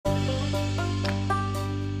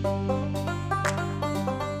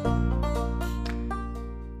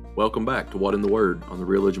Welcome back to What in the Word on the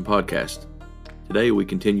Realigion Podcast. Today we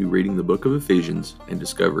continue reading the book of Ephesians and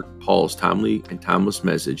discover Paul's timely and timeless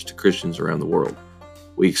message to Christians around the world.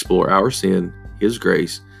 We explore our sin, His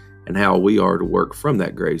grace, and how we are to work from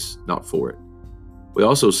that grace, not for it. We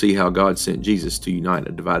also see how God sent Jesus to unite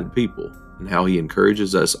a divided people and how He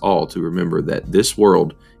encourages us all to remember that this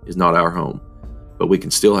world is not our home, but we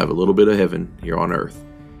can still have a little bit of heaven here on earth.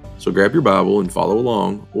 So grab your Bible and follow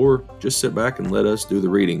along, or just sit back and let us do the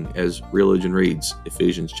reading as Realigion reads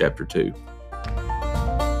Ephesians chapter 2.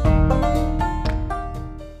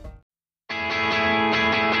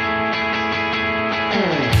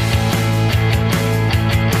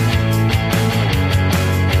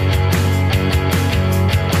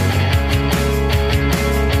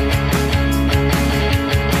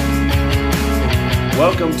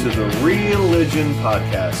 Welcome to the Realigion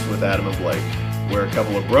Podcast with Adam and Blake, where a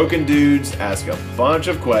couple of broken dudes ask a bunch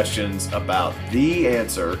of questions about the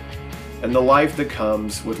answer and the life that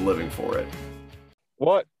comes with living for it.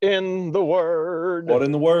 What in the Word? What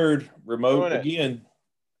in the Word? Remote again.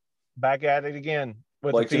 Back at it again.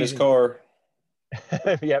 With Blake's in his car.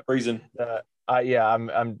 Yep. Freezing.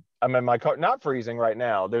 I'm in my car. Not freezing right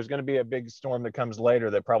now. There's going to be a big storm that comes later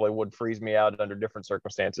that probably would freeze me out under different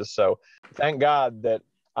circumstances. So thank God that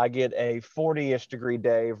I get a 40-ish degree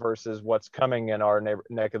day versus what's coming in our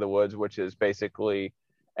neck of the woods, which is basically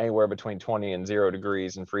anywhere between 20 and 0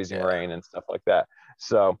 degrees and freezing rain and stuff like that.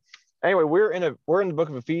 So anyway, we're in the book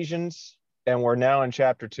of Ephesians, and we're now in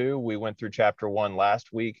chapter 2. We went through chapter 1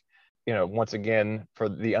 last week. You know, once again, for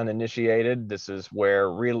the uninitiated, this is where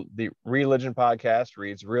the Realigion Podcast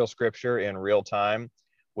reads real scripture in real time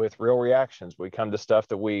with real reactions. We come to stuff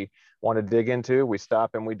that we want to dig into. We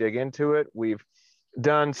stop and we dig into it. We've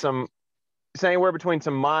done anywhere between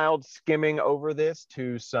some mild skimming over this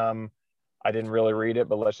to some, I didn't really read it,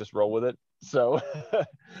 but let's just roll with it. So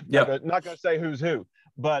not going to say who's who,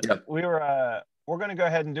 but we're going to go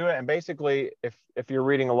ahead and do it. And basically, if you're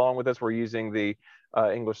reading along with us, we're using the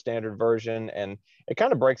English Standard Version, and it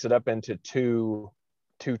kind of breaks it up into two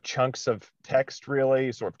chunks of text,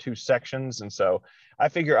 really, sort of two sections. And so I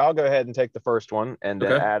figure I'll go ahead and take the first one, and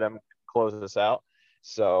then Adam close this out.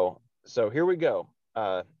 So here we go.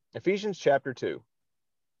 Ephesians chapter 2.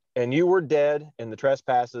 And you were dead in the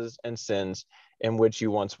trespasses and sins in which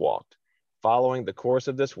you once walked, following the course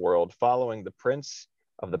of this world, following the prince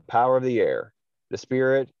of the power of the air, the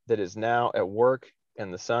spirit that is now at work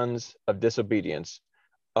in the sons of disobedience,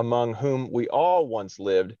 among whom we all once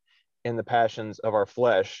lived in the passions of our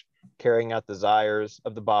flesh, carrying out the desires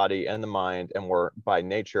of the body and the mind, and were by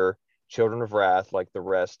nature children of wrath like the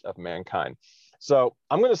rest of mankind. So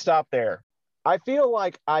I'm going to stop there. I feel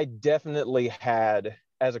like I definitely had,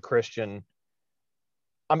 as a Christian,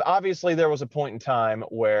 obviously there was a point in time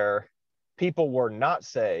where people were not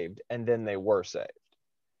saved and then they were saved.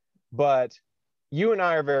 But you and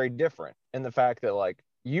I are very different in the fact that, like,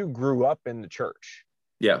 you grew up in the church.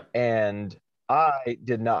 Yeah. And I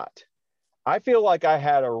did not. I feel like I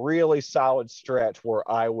had a really solid stretch where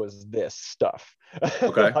I was this stuff.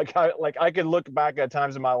 Okay. I could look back at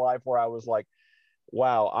times in my life where I was like,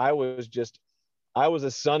 wow, I was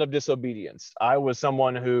a son of disobedience. I was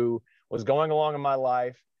someone who was going along in my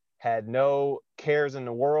life, had no cares in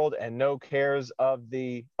the world and no cares of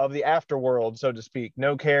the afterworld, so to speak,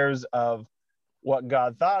 no cares of what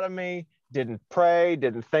God thought of me, didn't pray,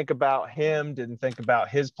 didn't think about Him, didn't think about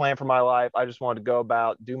His plan for my life. I just wanted to go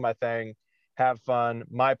about, do my thing, have fun,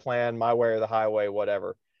 my plan, my way or the highway,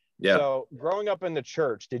 whatever. Yeah. So growing up in the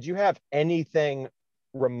church, did you have anything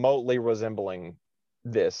remotely resembling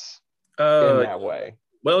this in that way?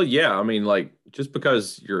 Well, yeah. I mean, like, just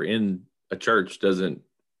because you're in a church doesn't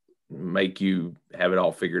make you have it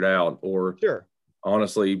all figured out. Or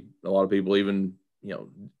honestly, a lot of people even,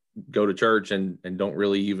 go to church and don't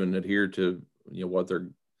really even adhere to, what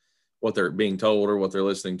they're being told or what they're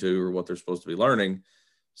listening to or what they're supposed to be learning.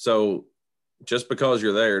 So just because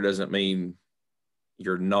you're there doesn't mean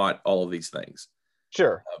you're not all of these things.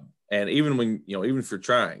 Sure. And even when, even if you're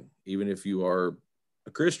trying, even if you are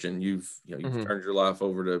a Christian, you've turned your life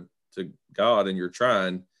over to God and you're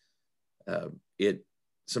trying, it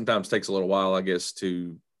sometimes takes a little while, I guess,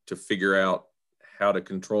 to figure out how to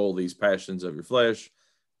control these passions of your flesh,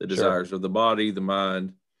 the desires of the body, the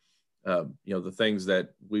mind, the things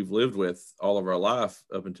that we've lived with all of our life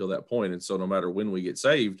up until that point. And so no matter when we get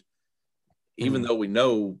saved, even though we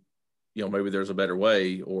know, maybe there's a better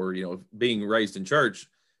way, or, being raised in church,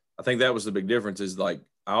 I think that was the big difference, is like,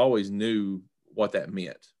 I always knew what that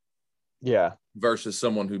meant. Yeah. Versus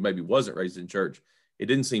someone who maybe wasn't raised in church. It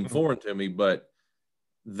didn't seem foreign to me, but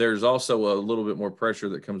there's also a little bit more pressure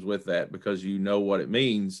that comes with that, because you know what it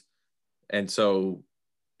means And so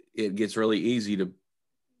it gets really easy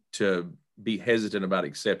to be hesitant about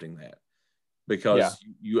accepting that, because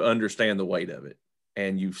you understand the weight of it,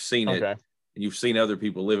 and you've seen it, and you've seen other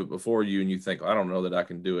people live it before you, and you think, I don't know that I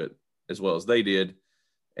can do it as well as they did.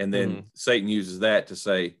 And then Satan uses that to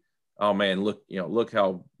say, oh man, look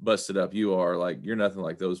how busted up you are. Like, you're nothing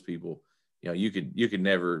like those people. You could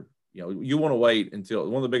never, you want to wait until,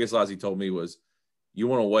 one of the biggest lies he told me was, you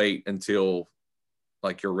want to wait until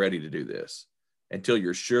like you're ready to do this, until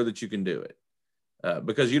you're sure that you can do it.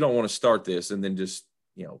 Because you don't want to start this and then just,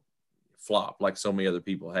 flop like so many other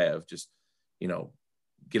people have, just,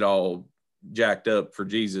 get all jacked up for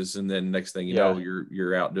Jesus. And then next thing you know,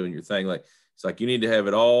 you're out doing your thing. Like, it's like, you need to have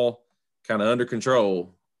it all kind of under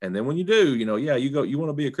control. And then when you do, you want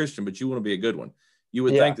to be a Christian, but you want to be a good one. You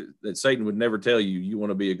would think that Satan would never tell you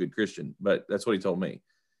want to be a good Christian, but that's what he told me.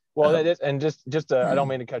 Well, that is, and just I don't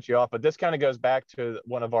mean to cut you off, but this kind of goes back to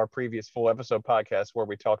one of our previous full episode podcasts where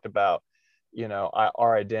we talked about,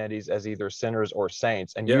 our identities as either sinners or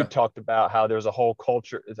saints. And you talked about how there's a whole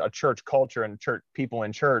culture, a church culture, and church people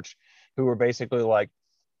in church who are basically like,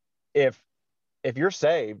 if you're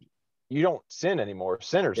saved, you don't sin anymore.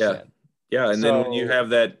 Sinners sin. Yeah. And then when you have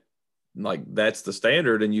that, like, that's the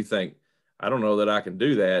standard, and you think, I don't know that I can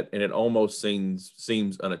do that. And it almost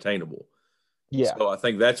seems unattainable. Yeah. So I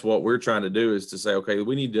think that's what we're trying to do, is to say, okay,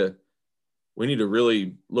 we need to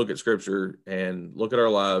really look at Scripture and look at our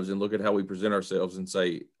lives and look at how we present ourselves and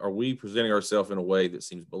say, are we presenting ourselves in a way that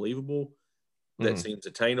seems believable, that seems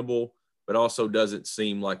attainable, but also doesn't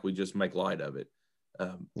seem like we just make light of it?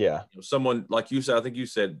 Someone like you said, I think you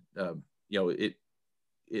said,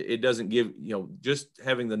 it doesn't give, just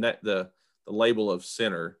having the label of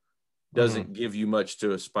sinner doesn't give you much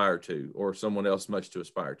to aspire to, or someone else much to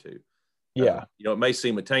aspire to. It may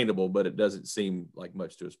seem attainable, but it doesn't seem like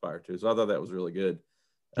much to aspire to. So I thought that was really good.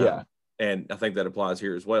 And I think that applies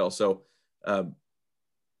here as well. So I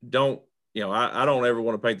don't ever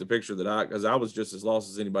want to paint the picture because I was just as lost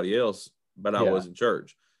as anybody else, but I was in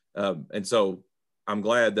church. And so I'm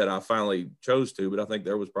glad that I finally chose to, but I think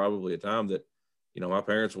there was probably a time that, my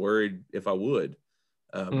parents worried if I would.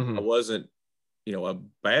 I wasn't, a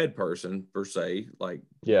bad person per se, like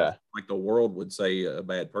the world would say a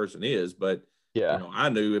bad person is, but I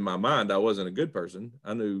knew in my mind I wasn't a good person.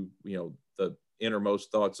 I knew, the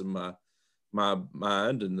innermost thoughts of my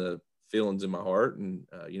mind and the feelings in my heart, and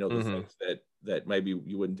the things that maybe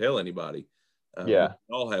you wouldn't tell anybody. We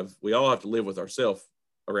all have to live with ourselves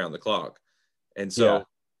around the clock. And so,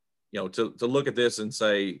 to look at this and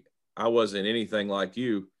say I wasn't anything like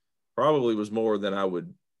you probably was more than I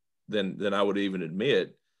would even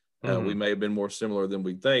admit. We may have been more similar than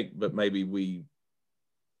we think, but maybe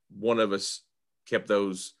one of us kept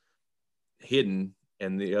those hidden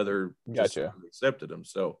and the other just accepted them.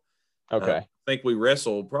 So I think we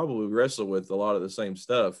probably wrestle with a lot of the same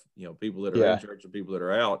stuff, people that are in church and people that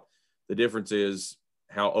are out. The difference is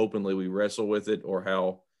how openly we wrestle with it, or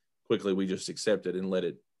how quickly we just accept it and let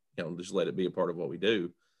it be a part of what we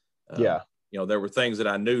do. There were things that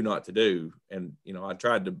I knew not to do, and I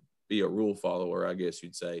tried to be a rule follower, I guess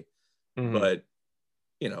you'd say. But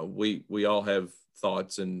we all have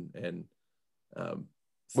thoughts and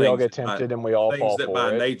we all get tempted, and we all fall for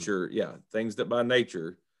it. Things that by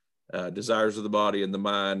nature, desires of the body and the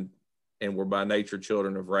mind, and we're by nature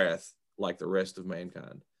children of wrath like the rest of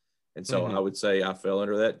mankind. And so I would say I fell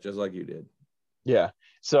under that just like you did. Yeah.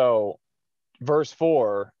 So verse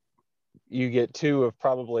 4, you get two of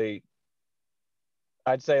probably,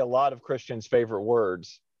 I'd say, a lot of Christians' favorite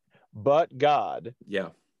words. But God,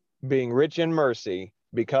 being rich in mercy,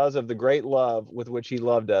 because of the great love with which he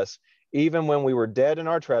loved us, even when we were dead in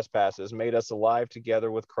our trespasses, made us alive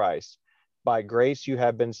together with Christ. By grace you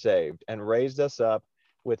have been saved, and raised us up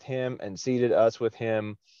with him, and seated us with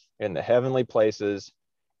him in the heavenly places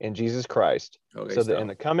in Jesus Christ. Okay, so that in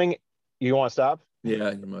the coming, you want to stop?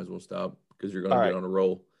 Yeah, you might as well stop, because you're going to get on a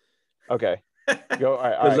roll. Okay. Go. All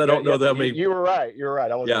right. Because I don't know that many. You were right. You're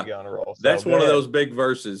right. I wasn't going to get on a roll. So that's one of those big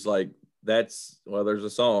verses. Like there's a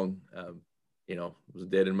song, was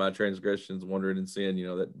dead in my transgressions, wandering in sin,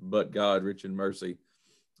 that, but God, rich in mercy,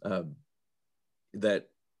 that,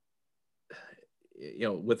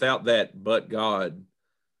 without that, but God,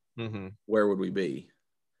 where would we be?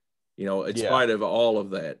 In spite of all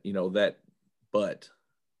of that, that, but,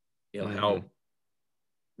 how,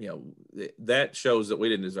 that shows that we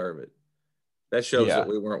didn't deserve it. That shows that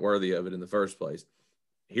we weren't worthy of it in the first place.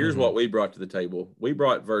 Here's what we brought to the table. We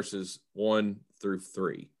brought verses 1 through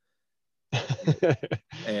 3.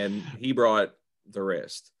 And he brought the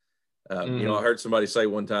rest. I heard somebody say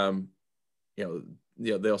one time,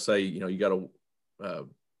 they'll say, you got to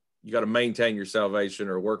you got to maintain your salvation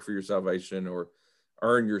or work for your salvation or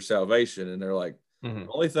earn your salvation. And they're like, the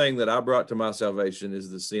only thing that I brought to my salvation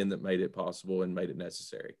is the sin that made it possible and made it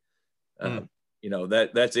necessary.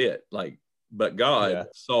 That's it. Like, but God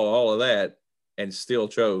saw all of that and still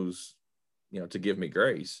chose, to give me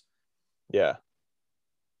grace. Yeah.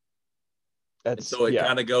 And so it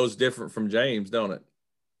kind of goes different from James, don't it?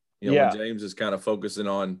 When James is kind of focusing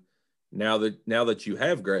on now that you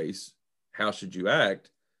have grace, how should you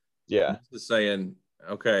act? Yeah. Just saying,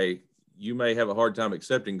 okay, you may have a hard time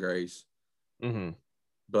accepting grace,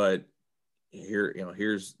 but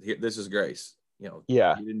this is grace. You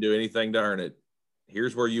didn't do anything to earn it.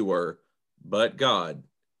 Here's where you were, but God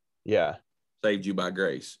saved you by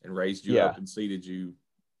grace and raised you up and seated you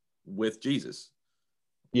with Jesus.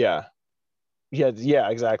 Yeah,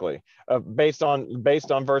 exactly. Based on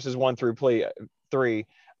verses 1 through 3,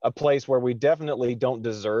 a place where we definitely don't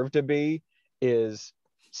deserve to be is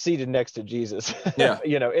seated next to Jesus.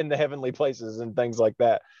 In the heavenly places and things like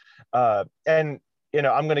that. And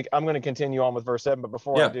I'm gonna continue on with verse 7, but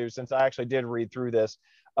before I do, since I actually did read through this,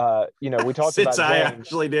 we talked since about I James.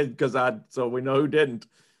 actually did, so we know who didn't.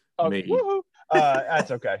 Me. Woohoo.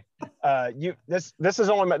 That's okay. I'm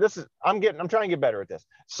trying to get better at this.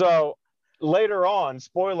 So later on,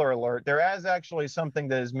 spoiler alert, there is actually something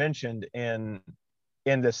that is mentioned in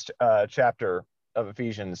this chapter of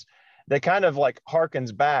Ephesians that kind of like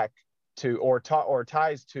harkens back to or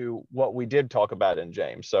ties to what we did talk about in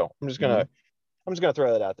James. So I'm just gonna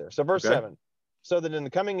throw that out there. So verse 7, so that in the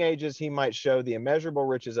coming ages he might show the immeasurable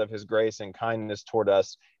riches of his grace and kindness toward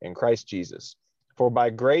us in Christ Jesus. For by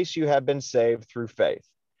grace you have been saved through faith.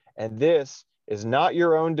 And this is not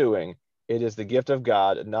your own doing. It is the gift of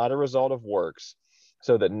God, not a result of works,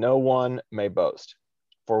 so that no one may boast.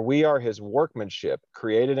 For we are his workmanship,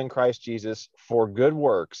 created in Christ Jesus for good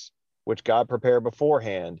works, which God prepared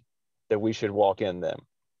beforehand that we should walk in them.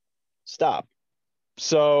 Stop.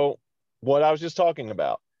 So what I was just talking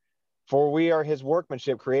about, for we are his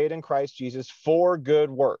workmanship, created in Christ Jesus for good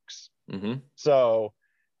works. So,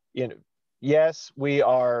 yes, we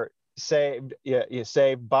are saved,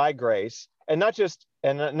 saved by grace, and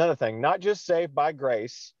another thing, not just saved by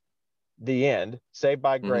grace, the end, saved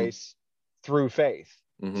by grace through faith.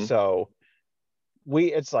 So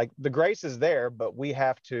it's like the grace is there, but we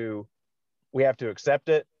have to accept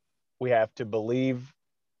it. We have to believe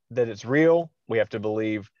that it's real. We have to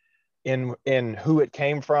believe in who it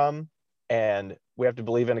came from, and we have to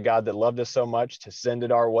believe in a God that loved us so much to send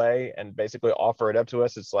it our way and basically offer it up to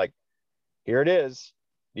us. It's like, here it is.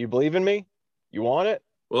 Do you believe in me? You want it?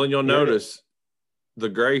 Well, and you'll notice the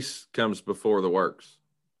grace comes before the works.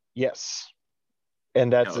 Yes.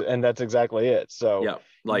 And that's exactly it. So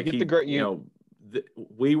like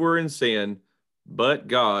we were in sin, but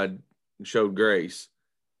God showed grace,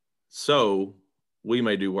 so we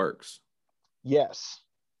may do works. Yes,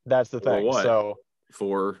 that's the thing. What? So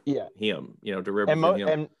for him, to represent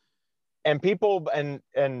him. And people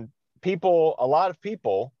and people, a lot of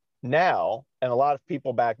people now and a lot of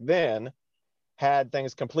people back then had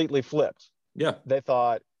things completely flipped. Yeah, they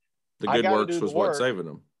thought the good works was what saving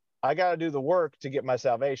them. I got to do the work to get my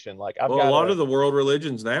salvation. Like a lot of the world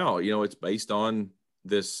religions now, it's based on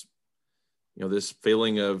this, this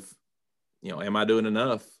feeling of, am I doing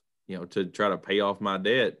enough, to try to pay off my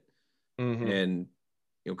debt? And,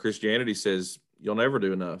 Christianity says you'll never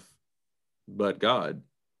do enough, but God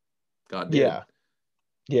did.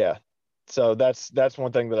 Yeah. So that's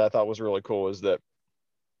one thing that I thought was really cool is that,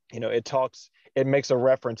 it makes a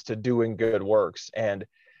reference to doing good works, and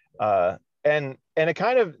it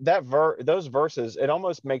kind of those verses, it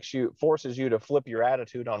almost forces you to flip your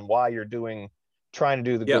attitude on why you're trying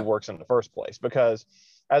to do the good works in the first place. Because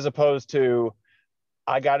as opposed to,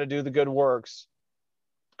 I got to do the good works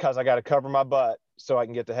because I got to cover my butt so I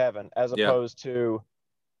can get to heaven, as opposed to,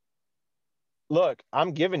 look,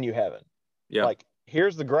 I'm giving you heaven. Like,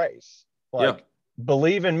 here's the grace. Like,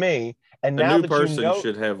 believe in me. And now a new person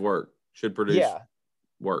should have should produce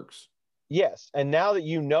works. Yes. And now that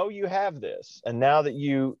you have this, and now that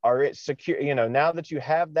you are secure, now that you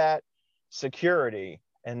have that security,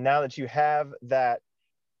 and now that you have that,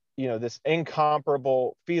 this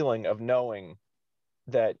incomparable feeling of knowing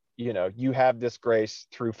that, you have this grace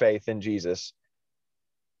through faith in Jesus,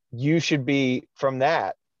 you should be, from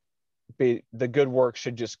that, the good work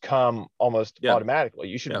should just come almost automatically.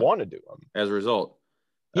 You should want to do them as a result.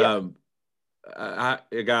 A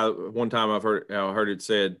guy one time I heard it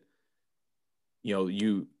said,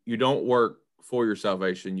 you don't work for your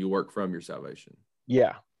salvation, you work from your salvation.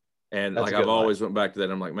 And that's I've always went back to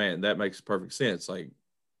that. I'm like, man, that makes perfect sense. Like,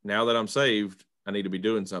 now that I'm saved, I need to be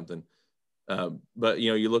doing something. But,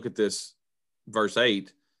 you look at this verse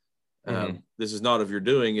 8, this is not of your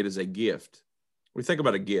doing, it is a gift. We think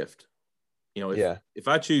about a gift. If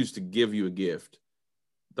I choose to give you a gift,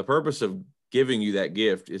 the purpose of giving you that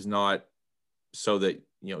gift is not so that,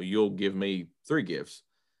 you'll give me 3 gifts.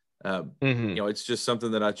 It's just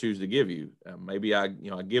something that I choose to give you. Maybe I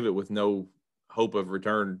give it with no hope of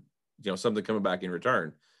return, something coming back in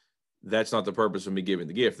return. That's not the purpose of me giving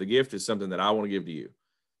the gift. The gift is something that I want to give to you,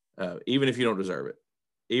 even if you don't deserve it,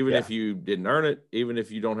 even if you didn't earn it, even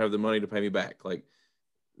if you don't have the money to pay me back. Like,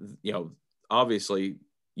 obviously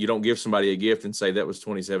you don't give somebody a gift and say that was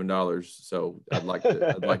 $27. So I'd like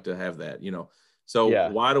to have that, So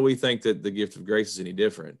why do we think that the gift of grace is any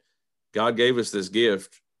different? God gave us this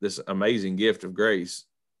gift, this amazing gift of grace.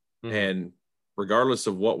 And regardless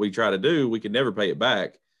of what we try to do, we can never pay it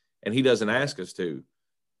back. And he doesn't ask us to.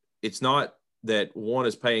 It's not that one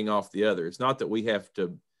is paying off the other. It's not that we have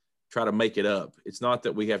to try to make it up. It's not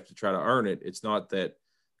that we have to try to earn it. It's not that,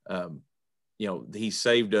 he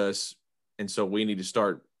saved us, and so we need to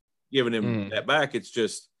start giving him that back. It's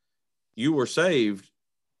just, you were saved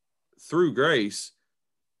through grace.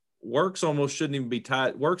 Works and grace almost shouldn't even be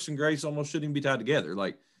tied together.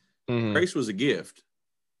 Like, grace was a gift.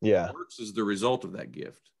 Yeah. Works is the result of that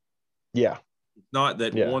gift. Yeah. It's not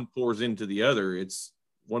that one pours into the other. It's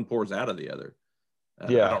one pours out of the other. I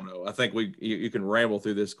don't know. I think you can ramble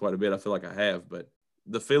through this quite a bit. I feel like I have, but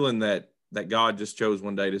the feeling that God just chose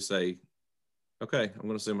one day to say, okay, I'm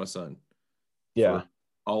going to send my son. Yeah. For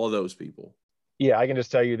all of those people. Yeah. I can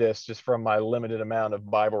just tell you this, just from my limited amount of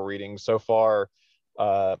Bible reading so far,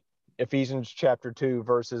 Ephesians chapter 2,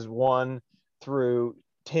 verses 1 through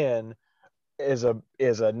 10 is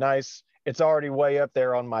a nice, it's already way up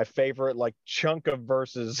there on my favorite chunk of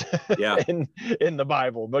verses in the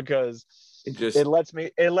Bible, because it lets me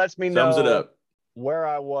sums it know up where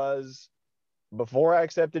I was before I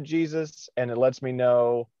accepted Jesus, and it lets me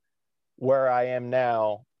know where I am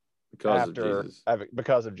now because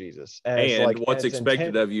of Jesus. And it's what's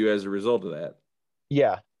expected of you as a result of that.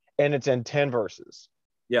 Yeah. And it's in 10 verses.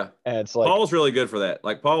 Yeah. And it's Paul's really good for that.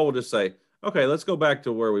 Like, Paul will just say, okay, let's go back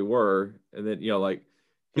to where we were. And then,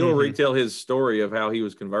 he'll retell his story of how he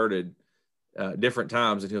was converted different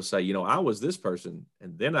times. And he'll say, I was this person,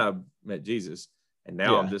 and then I met Jesus, and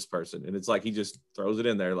now I'm this person. And it's like, he just throws it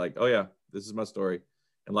in there like, oh yeah, this is my story.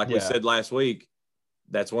 And like we said last week,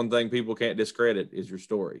 that's one thing people can't discredit is your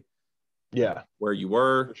story. Yeah. Where you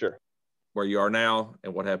were, for sure, where you are now,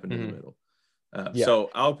 and what happened in the middle. So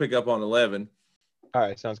I'll pick up on 11. All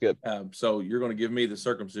right, sounds good. So you're going to give me the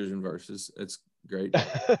circumcision verses. It's great.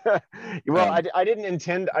 Well, I didn't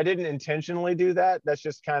intentionally do that. That's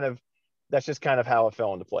just kind of how it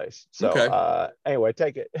fell into place. So anyway,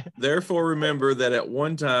 take it. Therefore, remember that at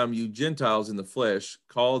one time you Gentiles in the flesh,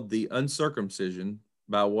 called the uncircumcision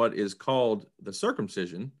by what is called the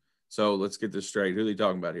circumcision. So let's get this straight. Who are they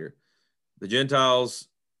talking about here? The Gentiles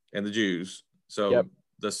and the Jews. So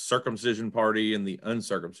the circumcision party and the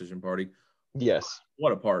uncircumcision party. Yes.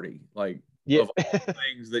 What a party. Like, of all the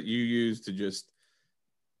things that you use to just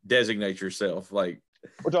designate yourself. Like,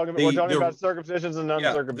 we're talking about circumcisions and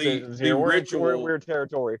uncircumcisions here. We're in weird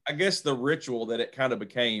territory. I guess the ritual that it kind of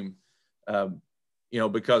became,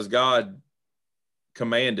 because God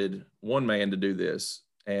commanded one man to do this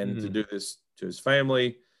and to do this to his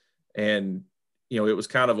family. And, it was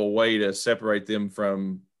kind of a way to separate them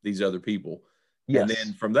from these other people. Yes. And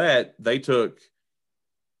then from that, they took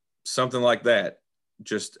something like that,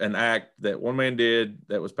 just an act that one man did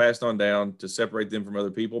that was passed on down to separate them from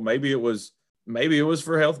other people. Maybe it was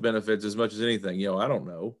for health benefits as much as anything. I don't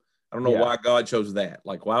know. I don't know why God chose that.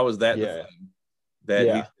 Like, why was that the thing that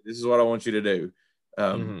he said, this is what I want you to do?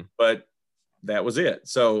 But that was it.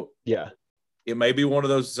 So it may be one of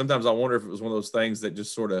those. Sometimes I wonder if it was one of those things that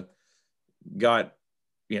just sort of got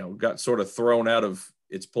sort of thrown out of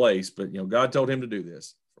its place. But God told him to do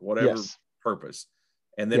this for whatever purpose.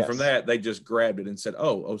 And then from that, they just grabbed it and said,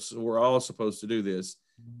 oh, so we're all supposed to do this.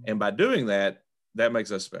 And by doing that, that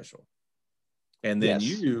makes us special. And then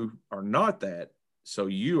you are not that. So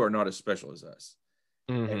you are not as special as us.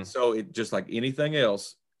 And so it just like anything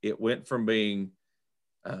else, it went from being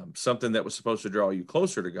something that was supposed to draw you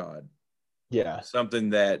closer to God. Yeah. Something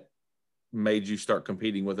that made you start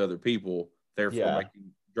competing with other people, therefore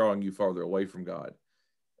drawing you farther away from God.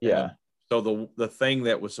 Yeah. So the thing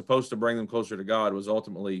that was supposed to bring them closer to God was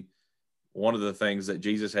ultimately one of the things that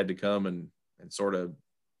Jesus had to come and sort of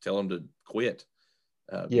tell them to quit.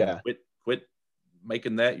 Quit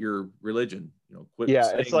making that your religion. Quit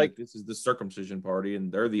saying it's like this is the circumcision party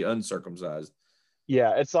and they're the uncircumcised.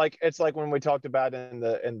 Yeah, it's like when we talked about in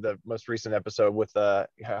the most recent episode with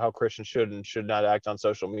how Christians should and should not act on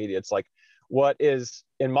social media. It's like, what is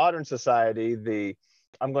in modern society,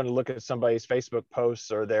 I'm going to look at somebody's Facebook posts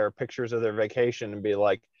or their pictures of their vacation and be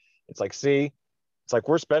like, it's like, see, it's like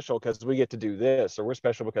we're special because we get to do this, or we're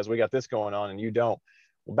special because we got this going on and you don't.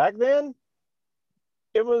 Well, back then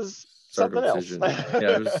it was something else.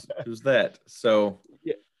 Yeah, it was that. So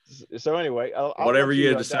yeah. So anyway, I'll whatever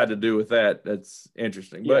you decide to do with that, that's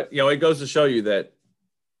interesting. But it goes to show you that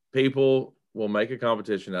people will make a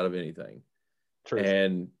competition out of anything. True.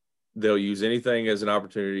 And they'll use anything as an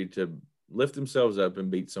opportunity to lift themselves up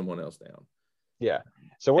and beat someone else down. Yeah.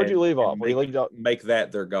 So where'd you leave off? Make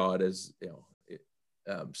that their God, as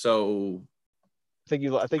so I think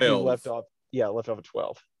you left off. Yeah, left off at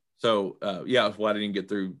 12. So well, I didn't get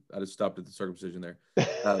through. I just stopped at the circumcision there,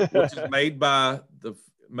 which is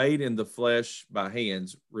made in the flesh by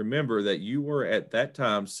hands. Remember that you were at that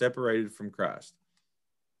time separated from Christ,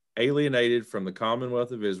 alienated from the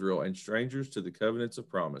commonwealth of Israel, and strangers to the covenants of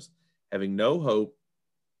promise, having no hope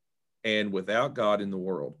and without God in the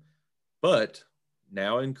world. But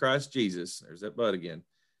now in Christ Jesus, there's that but again,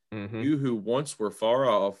 you who once were far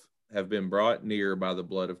off have been brought near by the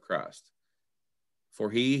blood of Christ. For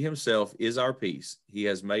he himself is our peace. He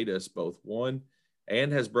has made us both one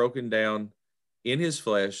and has broken down in his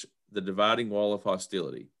flesh the dividing wall of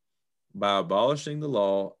hostility by abolishing the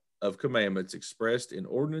law of commandments expressed in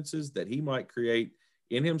ordinances, that he might create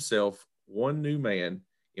in himself one new man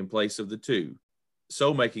in place of the two,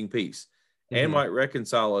 so making peace, and might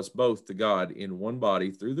reconcile us both to God in one body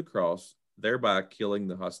through the cross, thereby killing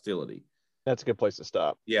the hostility. That's a good place to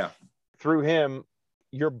stop. Yeah. Through him,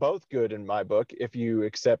 you're both good in my book if you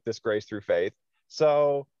accept this grace through faith.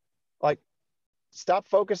 So, like, stop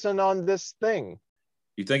focusing on this thing.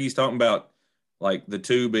 You think he's talking about, like, the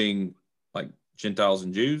two being, like, Gentiles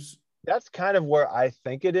and Jews? That's kind of where I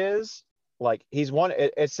think it is. Like,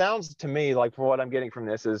 it sounds to me like, for what I'm getting from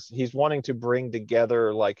this, is he's wanting to bring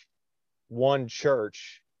together, like, one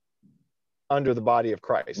church under the body of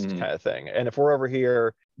Christ kind of thing. And if we're over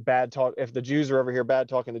here if the Jews are over here bad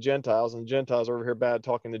talking the Gentiles and the Gentiles are over here bad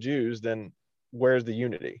talking the Jews, then where's the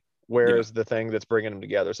unity? Where's the thing that's bringing them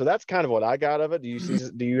together? So that's kind of what I got of it.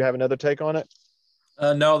 Do you have another take on it?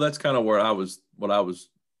 No, that's kind of where I was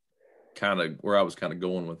kind of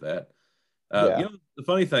going with that. The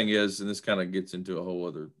funny thing is, and this kind of gets into a whole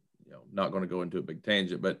other, not going to go into a big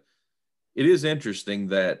tangent, but it is interesting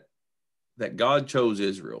that God chose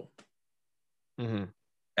Israel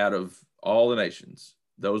out of all the nations.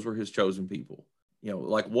 Those were his chosen people.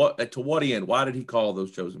 Like to what end? Why did he call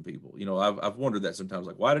those chosen people? I've wondered that sometimes.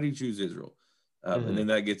 Like, why did he choose Israel? And then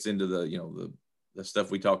that gets into the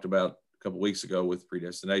stuff we talked about a couple of weeks ago with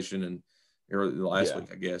predestination, and last week,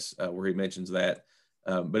 I guess, where he mentions that.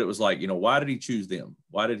 But it was like, why did he choose them?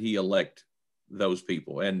 Why did he elect those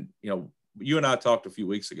people? And you and I talked a few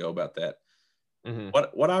weeks ago about that.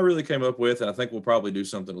 What I really came up with, and I think we'll probably do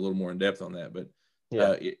something a little more in depth on that, but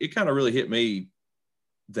it kind of really hit me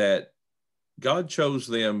that God chose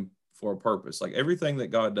them for a purpose. Like, everything that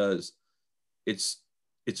God does, it's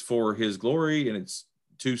for his glory, and it's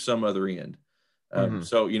to some other end.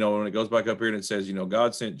 So, when it goes back up here and it says,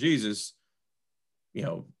 God sent Jesus, he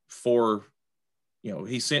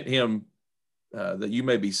sent him that you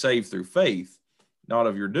may be saved through faith, not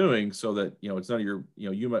of your doing, so that, it's not your,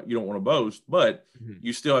 you don't want to boast, but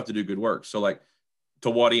you still have to do good work. So, like, to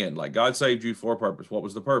what end? Like, God saved you for a purpose. What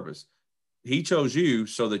was the purpose? He chose you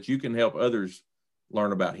so that you can help others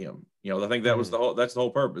learn about him. I think that was that's the whole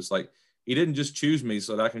purpose. Like, he didn't just choose me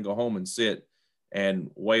so that I can go home and sit and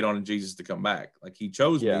wait on Jesus to come back. Like, he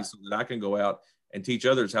chose me so that I can go out and teach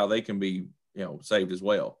others how they can be, saved as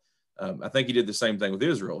well. I think he did the same thing with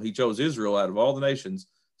Israel. He chose Israel out of all the nations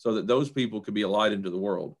so that those people could be a light into the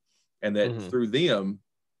world, and that through them,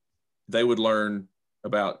 they would learn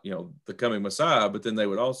about, the coming Messiah, but then they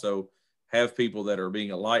would also have people that are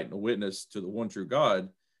being a light and a witness to the one true God,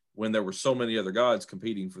 when there were so many other gods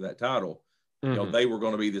competing for that title. They were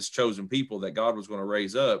going to be this chosen people that God was going to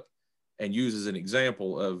raise up and use as an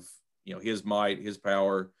example of, his might, his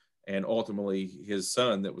power, and ultimately his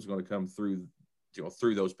son that was going to come through,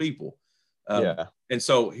 through those people. And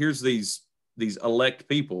so here's these elect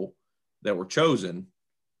people that were chosen,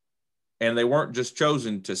 and they weren't just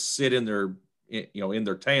chosen to sit in their, in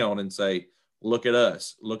their town and say, look at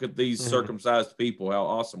us, look at these circumcised people, how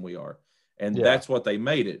awesome we are. And that's what they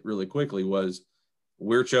made it really quickly was,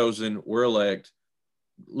 we're chosen, we're elect,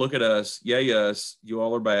 look at us, yay us, you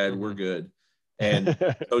all are bad, we're good. And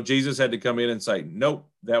so Jesus had to come in and say, nope,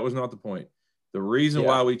 that was not the point. The reason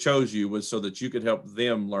why we chose you was so that you could help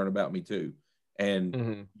them learn about me too.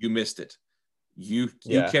 and you missed it. You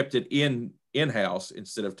kept it in-house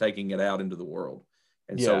instead of taking it out into the world.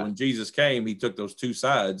 And so when Jesus came, he took those two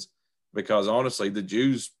sides, because honestly, the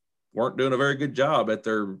Jews weren't doing a very good job at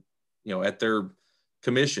their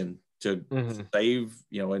commission to save,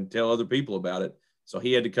 and tell other people about it. So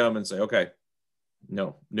he had to come and say, okay,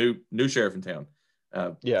 no, new sheriff in town.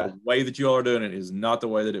 The way that you all are doing it is not the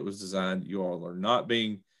way that it was designed. You all are not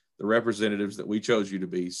being the representatives that we chose you to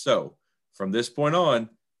be. So from this point on,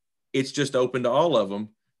 it's just open to all of them.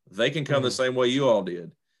 They can come the same way you all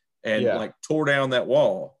did, and like tore down that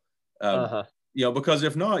wall. Because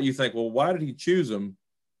if not, you think, well, why did he choose them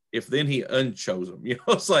if then he unchose them?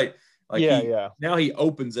 It's like now he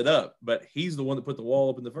opens it up, but he's the one that put the wall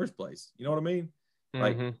up in the first place. You know what I mean?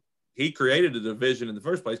 Like he created a division in the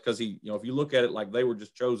first place because he, if you look at it like they were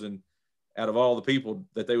just chosen out of all the people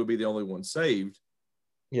that they would be the only one saved.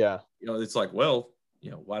 Yeah. It's like, well,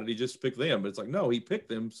 why did he just pick them? But it's like, no, he picked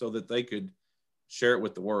them so that they could share it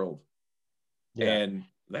with the world. Yeah. And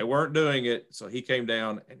they weren't doing it. So he came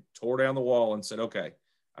down and tore down the wall and said, okay,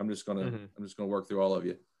 I'm just going to work through all of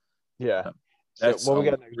you. Yeah. That's we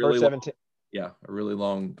got really verse 17. A really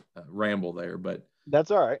long ramble there, but that's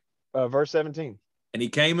all right. Verse 17. And he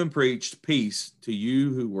came and preached peace to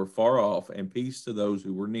you who were far off and peace to those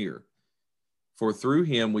who were near. For through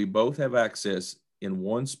him we both have access in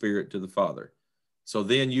one spirit to the Father. So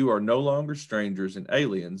then you are no longer strangers and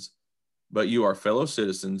aliens, but you are fellow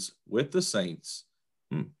citizens with the saints.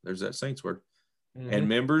 There's that saints word. And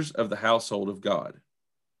members of the household of God.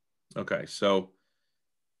 Okay, so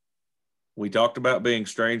we talked about being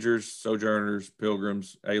strangers, sojourners,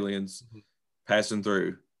 pilgrims, aliens, passing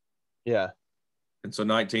through. Yeah. And so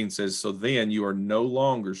 19 says, so then you are no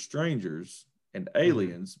longer strangers and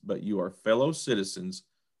aliens, but you are fellow citizens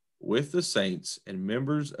with the saints and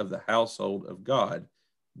members of the household of God,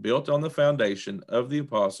 built on the foundation of the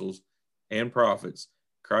apostles and prophets,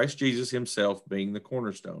 Christ Jesus himself being the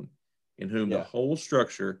cornerstone, in whom the whole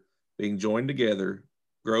structure, being joined together,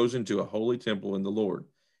 grows into a holy temple in the Lord.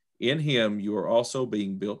 In him you are also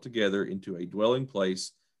being built together into a dwelling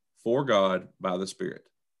place for God by the Spirit.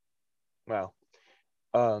 Wow.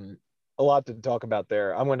 A lot to talk about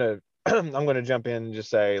there. I'm gonna jump in and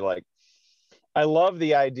just say, like, I love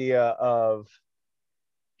the idea of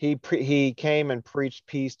he came and preached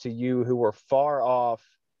peace to you who were far off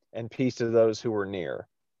and peace to those who were near.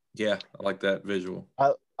 Yeah, I like that visual.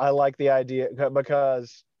 I like the idea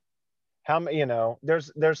because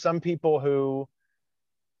there's some people who,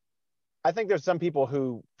 I think there's some people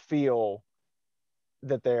who feel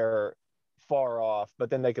that they're far off, but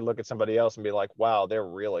then they could look at somebody else and be like, wow, they're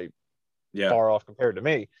really far off compared to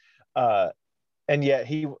me. And yet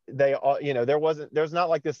there's not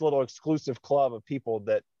like this little exclusive club of people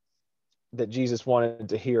that Jesus wanted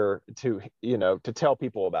to hear to tell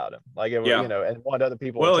people about him, like and want other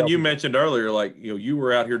people. Well, and you mentioned earlier, like, you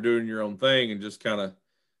were out here doing your own thing and just kind of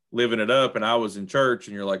living it up, and I was in church,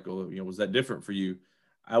 and you're like, well, was that different for you?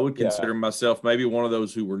 I would consider myself maybe one of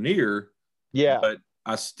those who were near, but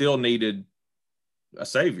I still needed a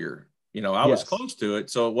savior. I was close to it,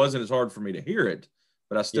 so it wasn't as hard for me to hear it,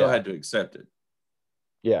 but I still had to accept it.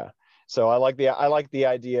 Yeah. So I like the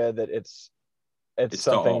idea that it's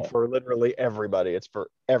something for literally everybody. It's for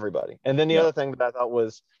everybody. And then the other thing that I thought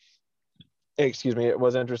was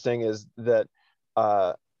interesting is that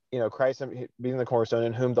Christ being the cornerstone,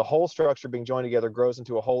 in whom the whole structure being joined together grows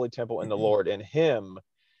into a holy temple in the Lord. In him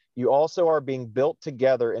you also are being built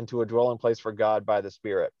together into a dwelling place for God by the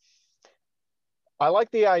Spirit. I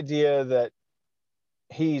like the idea that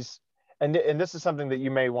and this is something that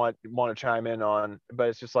you may want to chime in on, but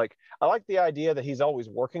it's just like, I like the idea that he's always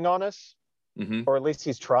working on us, or at least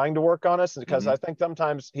he's trying to work on us, because I think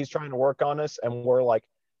sometimes he's trying to work on us and we're like,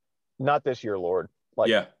 not this year, Lord.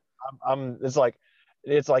 Like,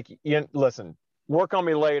 it's like, listen, work on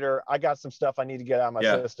me later. I got some stuff I need to get out of my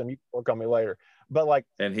system. You can work on me later. But like,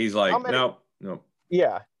 and he's like, no.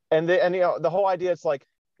 Yeah. And the whole idea, it's like,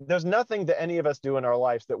 there's nothing that any of us do in our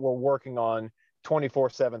lives that we're working on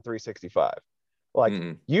 24/7, 365. Like,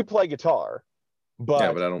 you play guitar, but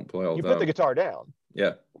I don't play all the time. You put the guitar down.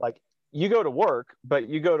 Yeah. Like, you go to work, but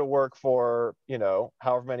you go to work for,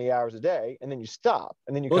 however many hours a day, and then you stop,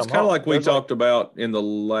 and then you come home. It's kind of like we talked about in the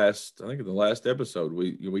last episode.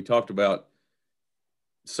 We talked about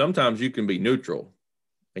sometimes you can be neutral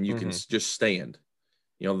and you can just stand.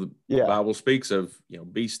 The Bible speaks of,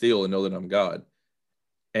 be still and know that I'm God.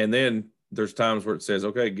 And then there's times where it says,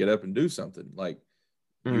 okay, get up and do something. Like,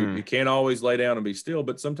 you can't always lay down and be still,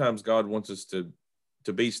 but sometimes God wants us to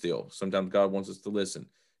be still. Sometimes God wants us to listen.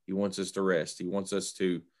 He wants us to rest. He wants us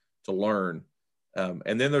to learn.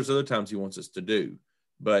 And then there's other times he wants us to do.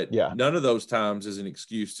 But Yeah. none of those times is an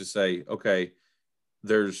excuse to say, okay,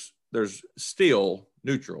 there's still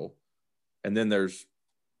neutral, and then there's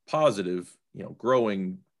positive,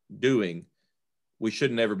 growing, doing. We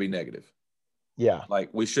should never be negative. Yeah. Like,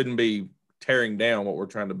 we shouldn't be tearing down what we're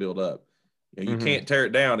trying to build up. You can't tear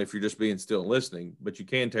it down if you're just being still and listening, but you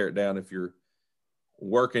can tear it down if you're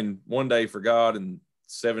working one day for God and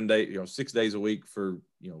 7 days, 6 days a week for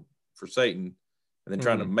Satan, and then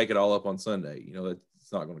trying to make it all up on Sunday.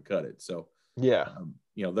 That's not going to cut it. So, yeah.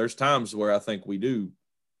 There's times where I think we do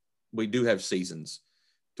have seasons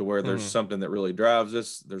to where there's something that really drives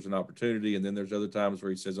us. There's an opportunity. And then there's other times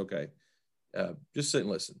where he says, okay, just sit and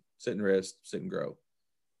listen, sit and rest, sit and grow.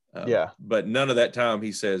 But none of that time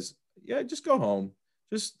he says, yeah, just go home.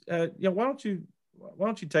 Just, why don't you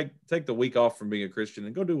take the week off from being a Christian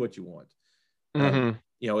and go do what you want?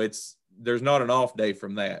 There's not an off day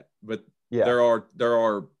from that, but there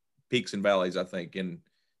are peaks and valleys, I think, in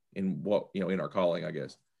what, in our calling, I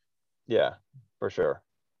guess. Yeah, for sure.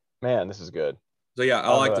 Man, this is good. So yeah,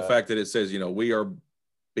 I like the fact that it says, we are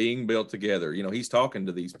being built together. He's talking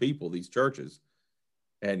to these people, these churches.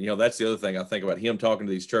 And, that's the other thing I think about, him talking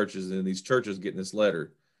to these churches, and these churches getting this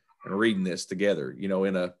letter and reading this together,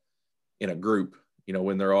 in a group,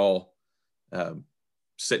 when they're all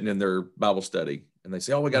sitting in their Bible study, and they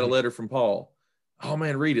say, oh, we got a letter from Paul. Oh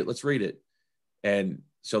man, read it. Let's read it. And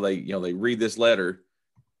so they read this letter,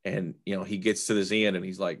 and, he gets to this end, and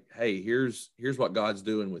he's like, hey, here's what God's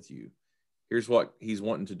doing with you. Here's what he's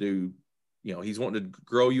wanting to do. He's wanting to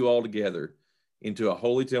grow you all together into a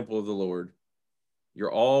holy temple of the Lord.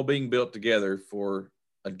 You're all being built together for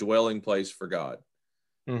a dwelling place for God.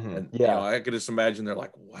 And, I could just imagine they're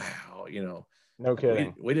like, wow, no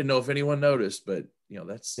kidding. We didn't know if anyone noticed, but,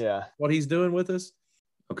 that's what he's doing with us.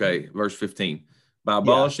 Okay. Verse 15, by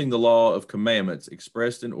abolishing the law of commandments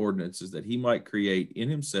expressed in ordinances, that he might create in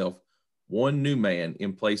himself one new man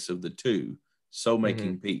in place of the two, so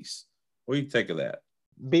making peace. What do you think of that?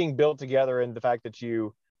 Being built together, and the fact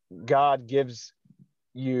that God gives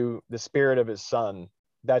you the spirit of his son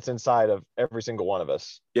that's inside of every single one of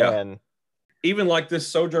us. Yeah. And even like this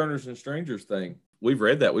sojourners and strangers thing, we've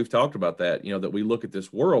read that, we've talked about that, that we look at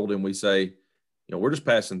this world and we say, we're just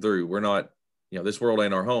passing through. We're not, this world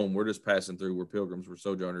ain't our home. We're just passing through. We're pilgrims, we're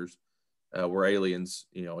sojourners, we're aliens,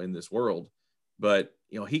 in this world. But,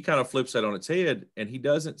 he kind of flips that on its head, and he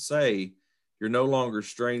doesn't say you're no longer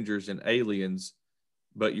strangers and aliens,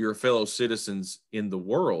 but you're fellow citizens in the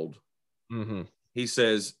world. He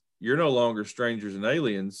says, you're no longer strangers and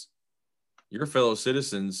aliens. You're fellow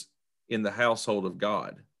citizens in the household of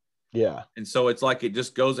God. Yeah. And so it's like, it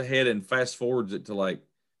just goes ahead and fast forwards it to like,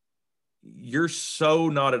 you're so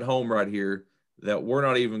not at home right here that we're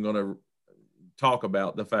not even going to talk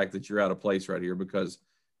about the fact that you're out of place right here, because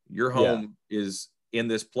your home is in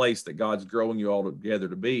this place that God's growing you all together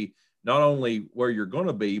to be, not only where you're going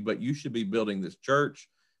to be, but you should be building this church,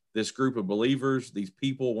 this group of believers, these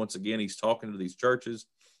people. Once again, he's talking to these churches,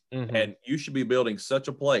 and you should be building such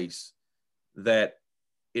a place that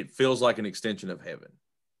it feels like an extension of heaven.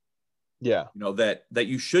 Yeah. That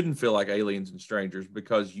you shouldn't feel like aliens and strangers,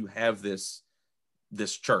 because you have this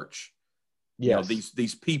church. Yes.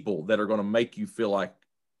 These people that are going to make you feel like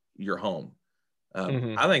you're home.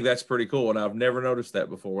 I think that's pretty cool. And I've never noticed that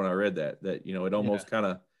before when I read that it almost kind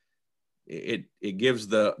of, it gives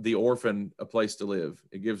the orphan a place to live.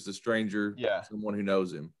 It gives the stranger someone who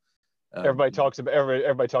knows him. Everybody talks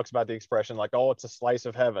about the expression like, oh, it's a slice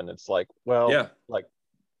of heaven. It's like, well, like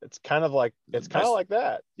it's kind of like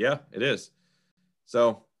that. Yeah, it is.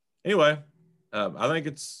 So anyway, I think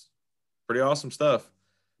it's pretty awesome stuff.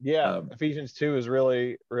 Yeah. Ephesians 2 is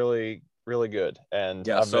really, really, really good. And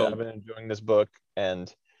I've been enjoying this book,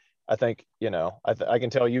 and I think, I can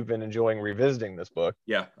tell you've been enjoying revisiting this book.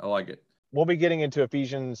 Yeah, I like it. We'll be getting into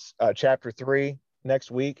Ephesians chapter 3 next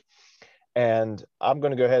week. And I'm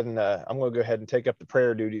going to go ahead and take up the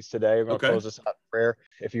prayer duties today. We're going to close this out in prayer.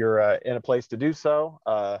 If you're in a place to do so,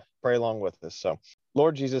 pray along with us. So,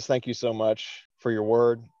 Lord Jesus, thank you so much for your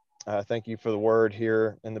word. Thank you for the word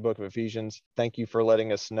here in the book of Ephesians. Thank you for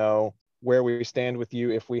letting us know where we stand with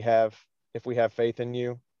you if we have faith in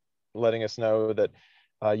you, letting us know that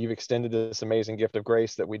you've extended this amazing gift of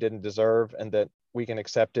grace that we didn't deserve, and that we can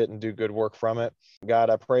accept it and do good work from it. God,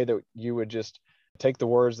 I pray that you would just take the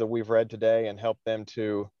words that we've read today and help them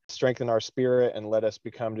to strengthen our spirit, and let us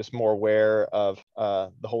become just more aware of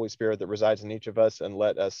the Holy Spirit that resides in each of us, and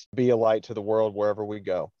let us be a light to the world wherever we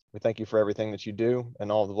go. We thank you for everything that you do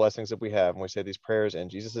and all the blessings that we have. And we say these prayers in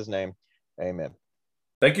Jesus' name. Amen.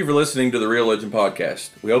 Thank you for listening to the Realigion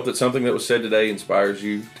Podcast. We hope that something that was said today inspires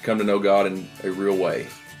you to come to know God in a real way.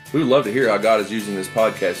 We would love to hear how God is using this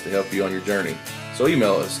podcast to help you on your journey. So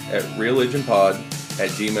email us at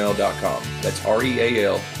religionpod@gmail.com. That's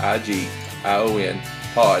REALIGION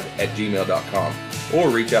pod@gmail.com. Or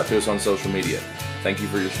reach out to us on social media. Thank you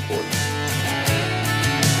for your support.